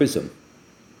with chrism,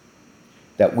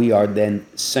 that we are then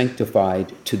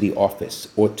sanctified to the office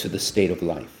or to the state of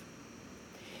life.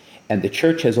 And the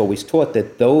Church has always taught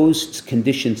that those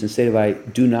conditions in state of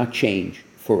life do not change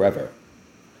forever.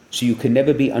 So you can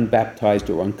never be unbaptized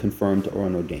or unconfirmed or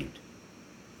unordained.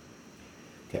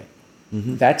 Okay.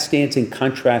 Mm-hmm. That stands in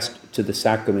contrast to the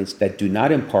sacraments that do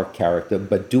not impart character,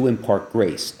 but do impart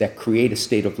grace, that create a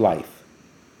state of life.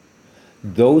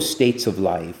 those states of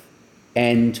life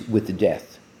end with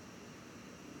death.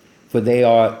 For they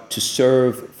are to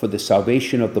serve for the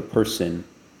salvation of the person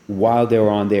while they're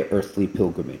on their earthly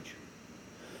pilgrimage.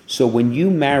 So when you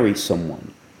marry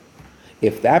someone,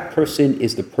 if that person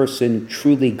is the person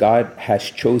truly God has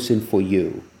chosen for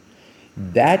you,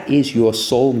 that is your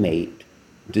soulmate,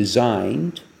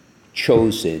 designed,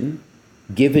 chosen,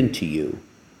 given to you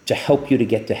to help you to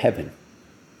get to heaven.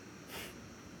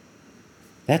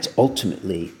 That's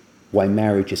ultimately why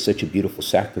marriage is such a beautiful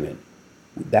sacrament.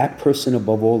 That person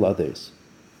above all others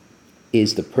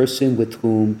is the person with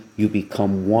whom you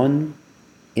become one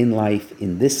in life,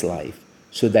 in this life,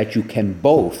 so that you can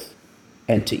both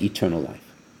enter eternal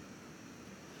life.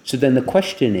 So then the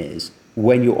question is,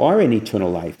 when you are in eternal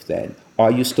life then,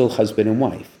 are you still husband and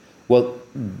wife? Well,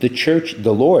 the church,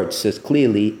 the Lord says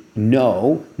clearly,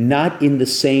 no, not in the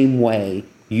same way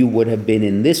you would have been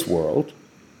in this world,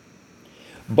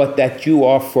 but that you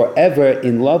are forever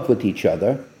in love with each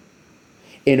other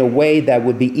in a way that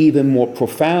would be even more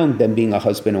profound than being a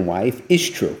husband and wife is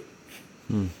true.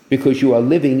 Because you are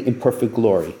living in perfect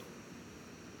glory.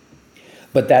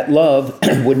 But that love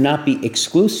would not be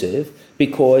exclusive,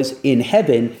 because in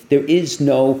heaven there is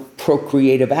no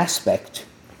procreative aspect.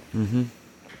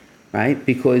 Right?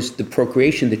 Because the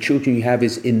procreation, the children you have,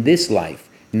 is in this life,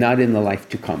 not in the life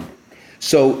to come.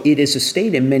 So it is a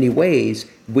state in many ways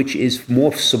which is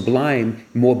more sublime,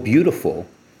 more beautiful,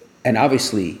 and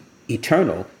obviously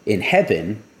eternal in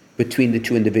heaven between the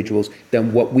two individuals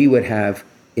than what we would have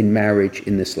in marriage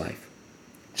in this life.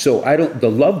 So the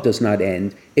love does not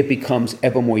end, it becomes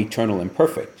ever more eternal and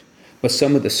perfect. But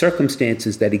some of the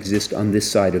circumstances that exist on this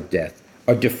side of death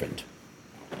are different.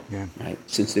 Yeah. Right?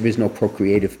 Since there is no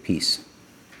procreative piece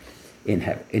in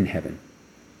heaven.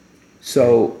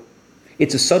 So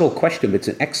it's a subtle question, but it's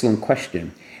an excellent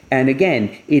question. And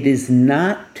again, it is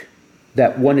not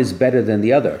that one is better than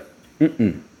the other.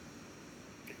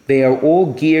 They are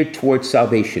all geared towards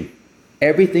salvation.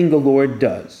 Everything the Lord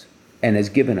does and has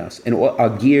given us and are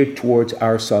geared towards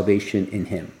our salvation in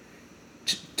Him.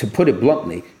 To put it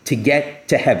bluntly, to get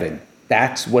to heaven.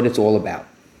 That's what it's all about.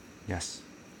 Yes.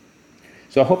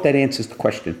 So I hope that answers the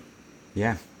question.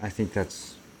 Yeah, I think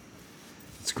that's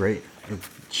great. It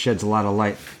sheds a lot of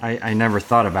light. I never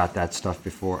thought about that stuff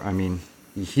before. I mean,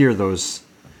 you hear those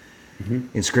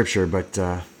in Scripture, but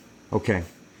okay.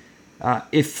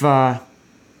 If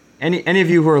any of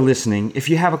you who are listening, if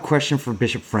you have a question for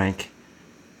Bishop Frank,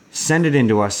 send it in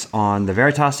to us on the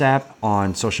Veritas app,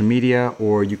 on social media,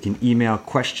 or you can email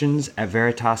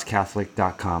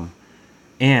questions@veritascatholic.com.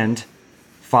 And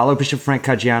follow Bishop Frank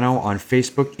Caggiano on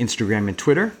Facebook, Instagram, and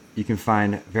Twitter. You can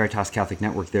find Veritas Catholic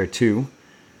Network there too.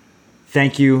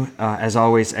 Thank you, as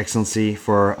always, Excellency,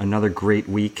 for another great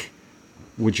week.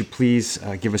 Would you please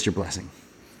give us your blessing?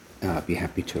 I'll be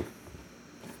happy to.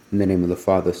 In the name of the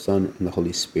Father, Son, and the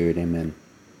Holy Spirit, amen.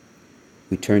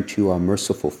 We turn to our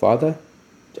merciful Father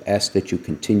to ask that you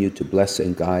continue to bless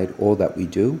and guide all that we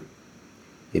do,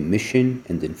 in mission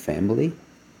and in family,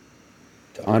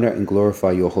 to honor and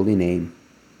glorify your holy name,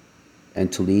 and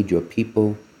to lead your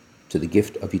people to the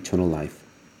gift of eternal life.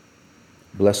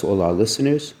 Bless all our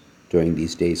listeners during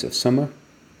these days of summer.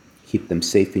 Keep them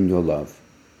safe in your love.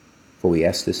 For we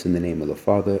ask this in the name of the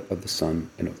Father, of the Son,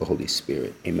 and of the Holy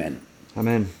Spirit. Amen.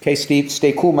 Amen. Okay, Steve,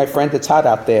 stay cool, my friend. It's hot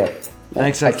out there.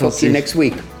 Thanks, I'll talk to you next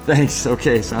week. Thanks.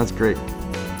 Okay, sounds great.